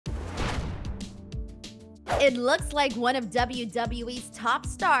It looks like one of WWE's top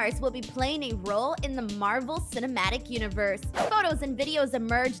stars will be playing a role in the Marvel Cinematic Universe. Photos and videos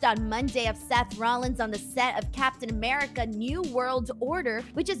emerged on Monday of Seth Rollins on the set of Captain America: New World Order,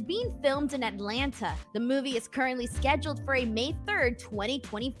 which is being filmed in Atlanta. The movie is currently scheduled for a May 3rd,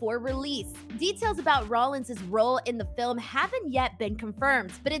 2024 release. Details about Rollins' role in the film haven't yet been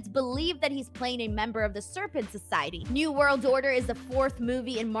confirmed, but it's believed that he's playing a member of the Serpent Society. New World Order is the fourth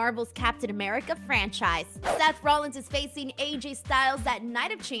movie in Marvel's Captain America franchise. Seth Rollins is facing AJ Styles at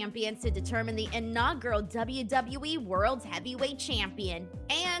Night of Champions to determine the inaugural WWE World Heavyweight Champion.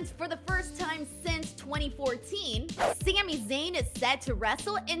 And for the first time since 2014, Sami Zayn is set to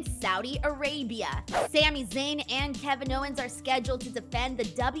wrestle in Saudi Arabia. Sami Zayn and Kevin Owens are scheduled to defend the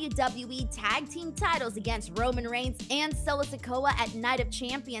WWE Tag Team titles against Roman Reigns and Solo Sikoa at Night of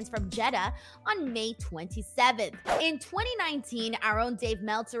Champions from Jeddah on May 27th. In 2019, our own Dave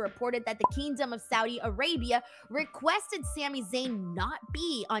Meltzer reported that the Kingdom of Saudi Arabia requested Sami Zayn not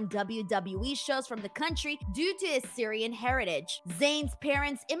be on WWE shows from the country due to his Syrian heritage. Zayn's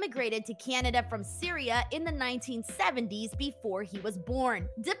parents immigrated to Canada from Syria in the 1970s before he was born.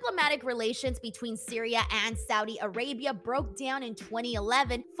 Diplomatic relations between Syria and Saudi Arabia broke down in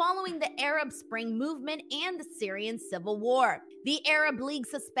 2011 following the Arab Spring movement and the Syrian civil war. The Arab League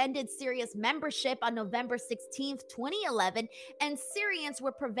suspended Syria's membership on November 16, 2011, and Syrians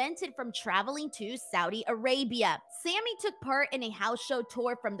were prevented from traveling to Saudi Arabia. Sami took part in a house show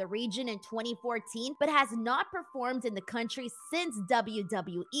tour from the region in 2014, but has not performed in the country since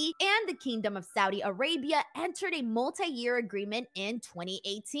WWE and the Kingdom of Saudi Arabia entered a multi-year agreement in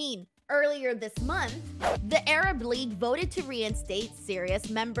 2018. Earlier this month, the Arab League voted to reinstate Syria's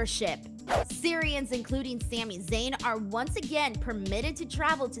membership. Syrians, including Sami Zayn, are once again permitted to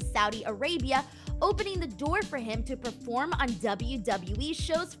travel to Saudi Arabia, opening the door for him to perform on WWE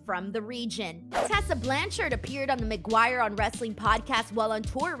shows from the region. Tessa Blanchard appeared on the McGuire on Wrestling podcast while on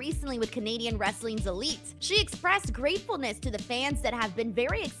tour recently with Canadian Wrestling's Elite. She expressed gratefulness to the fans that have been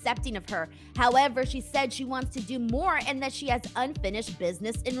very accepting of her. However, she said she wants to do more and that she has unfinished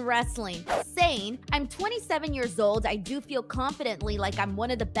business in wrestling, saying, "I'm 27 years old. I do feel confidently like I'm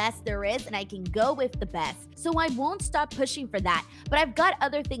one of the best there is and I can go with the best. So I won't stop pushing for that, but I've got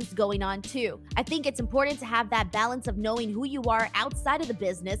other things going on too. I think it's important to have that balance of knowing who you are outside of the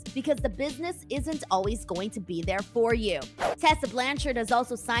business because the business isn't always going to be there for you." Tessa Blanchard has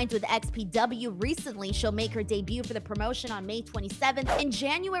also signed with XPW recently. She'll make her debut for the promotion on May 27th. In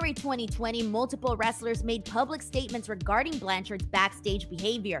January 2020, multiple wrestlers made public statements regarding Blanchard's backstage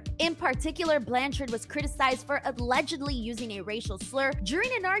behavior. In particular, Blanchard was criticized for allegedly using a racial slur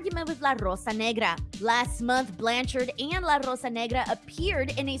during an argument with La Rosa Negra. Last month, Blanchard and La Rosa Negra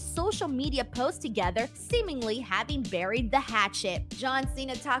appeared in a social media post together, seemingly having buried the hatchet. John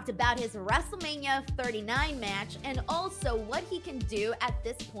Cena talked about his WrestleMania 39 match and also what he can do at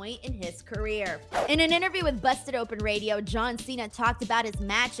this point in his career. In an interview with Busted Open Radio, John Cena talked about his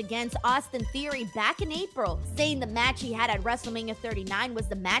match against Austin Theory back in April, saying the match he had at WrestleMania 39 was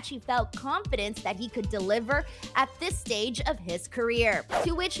the match he felt confidence that he could deliver at this stage of his career.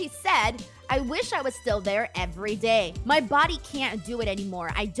 To which he said, "I wish I was still there every day. My body can't do it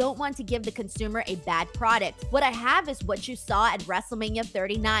anymore. I don't want to give the consumer a bad product. What I have is what you saw at WrestleMania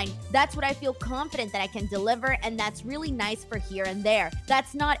 39. That's what I feel confident that I can deliver, and that's really nice for here and there.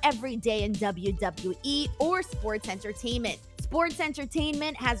 That's not every day in WWE or sports entertainment. Sports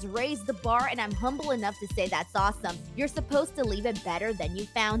entertainment has raised the bar, and I'm humble enough to say that's awesome. You're supposed to leave it better than you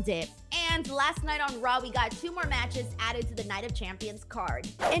found it." And last night on Raw, we got 2 more matches added to the Night of Champions card.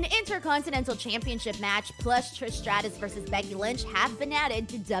 An Intercontinental Championship match plus Trish Stratus versus Becky Lynch have been added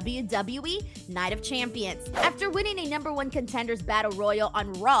to WWE Night of Champions. After winning a #1 Contenders Battle Royal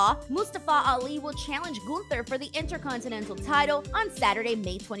on Raw, Mustafa Ali will challenge Gunther for the Intercontinental title on Saturday,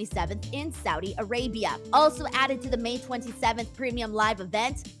 May 27th in Saudi Arabia. Also added to the May 27th Premium Live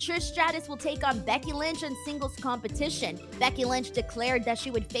event, Trish Stratus will take on Becky Lynch in singles competition. Becky Lynch declared that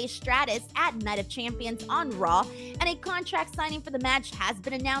she would face Stratus at Night of Champions on Raw, and a contract signing for the match has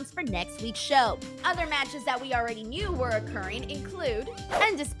been announced for next week's show. Other matches that we already knew were occurring include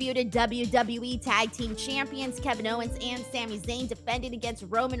undisputed WWE Tag Team Champions Kevin Owens and Sami Zayn defending against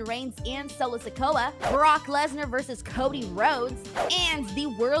Roman Reigns and Solo Sikoa, Brock Lesnar versus Cody Rhodes, and the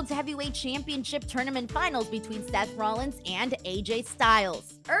World Heavyweight Championship Tournament Finals between Seth Rollins and AJ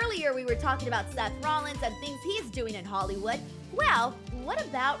Styles. Earlier, we were talking about Seth Rollins and things he's doing in Hollywood. Well, what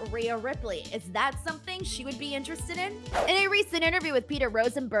about Rhea Ripley? Is that something she would be interested in? In a recent interview with Peter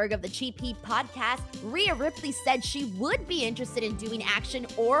Rosenberg of the Cheap Heat podcast, Rhea Ripley said she would be interested in doing action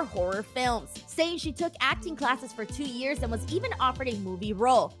or horror films, saying she took acting classes for 2 years and was even offered a movie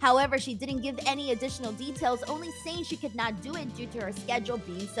role. However, she didn't give any additional details, only saying she could not do it due to her schedule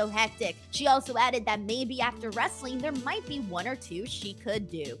being so hectic. She also added that maybe after wrestling, there might be 1 or 2 she could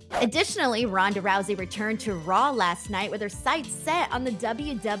do. Additionally, Ronda Rousey returned to Raw last night with her sights set on the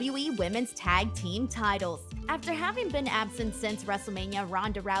WWE Women's Tag Team titles. After having been absent since WrestleMania,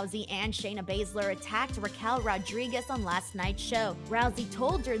 Ronda Rousey and Shayna Baszler attacked Raquel Rodriguez on last night's show. Rousey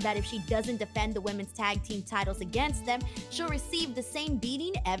told her that if she doesn't defend the women's tag team titles against them, she'll receive the same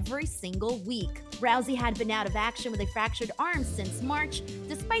beating every single week. Rousey had been out of action with a fractured arm since March.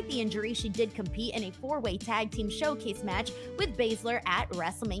 Despite the injury, she did compete in a 4-way tag team showcase match with Baszler at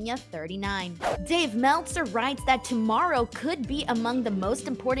WrestleMania 39. Dave Meltzer writes that tomorrow could be among the most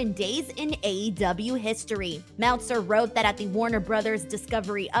important days in AEW history. Meltzer wrote that at the Warner Brothers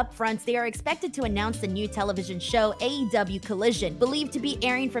Discovery Upfronts, they are expected to announce the new television show AEW Collision, believed to be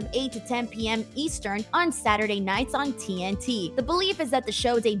airing from 8 to 10 p.m. Eastern on Saturday nights on TNT. The belief is that the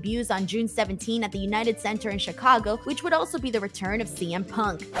show debuts on June 17 at the United Center in Chicago, which would also be the return of CM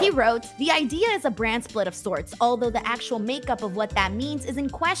Punk. He wrote, "The idea is a brand split of sorts, although the actual makeup of what that means is in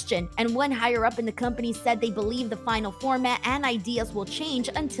question, and one higher up in the company said they believe the final format and ideas will change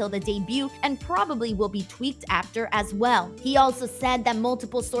until the debut and probably will be tweaked after as well." He also said that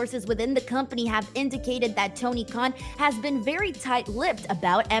multiple sources within the company have indicated that Tony Khan has been very tight-lipped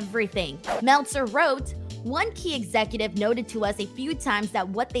about everything. Meltzer wrote, "One key executive noted to us a few times that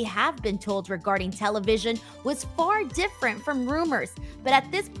what they have been told regarding television was far different from rumors, but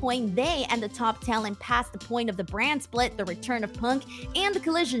at this point they and the top talent past the point of the brand split, the return of Punk, and the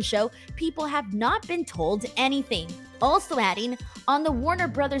Collision show, people have not been told anything." Also adding, on the Warner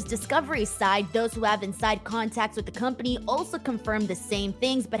Brothers Discovery side, those who have inside contacts with the company also confirmed the same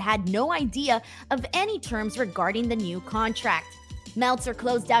things but had no idea of any terms regarding the new contract. Meltzer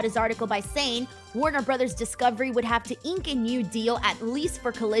closed out his article by saying, Warner Brothers Discovery would have to ink a new deal at least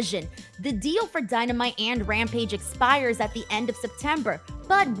for Collision. The deal for Dynamite and Rampage expires at the end of September,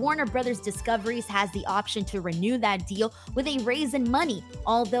 but Warner Brothers Discovery has the option to renew that deal with a raise in money,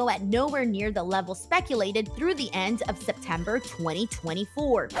 although at nowhere near the level speculated through the end of September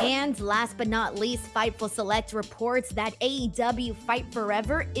 2024. And last but not least, Fightful Select reports that AEW Fight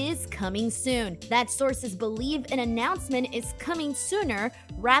Forever is coming soon. That sources believe an announcement is coming sooner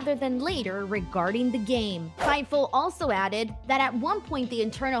rather than later regarding the game. Fightful also added that at one point the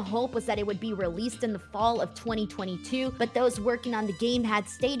internal hope was that it would be released in the fall of 2022, but those working on the game had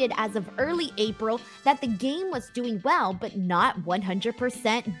stated as of early April that the game was doing well but not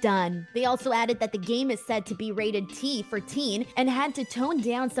 100% done. They also added that the game is said to be rated T for teen and had to tone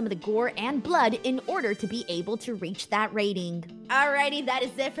down some of the gore and blood in order to be able to reach that rating. Alrighty, that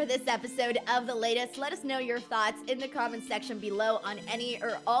is it for this episode of The Latest. Let us know your thoughts in the comment section below on any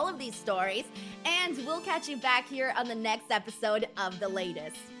or all of these stories, and we'll catch you back here on the next episode of The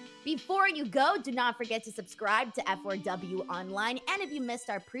Latest. Before you go, do not forget to subscribe to F4W Online, and if you missed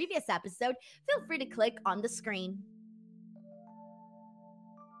our previous episode, feel free to click on the screen.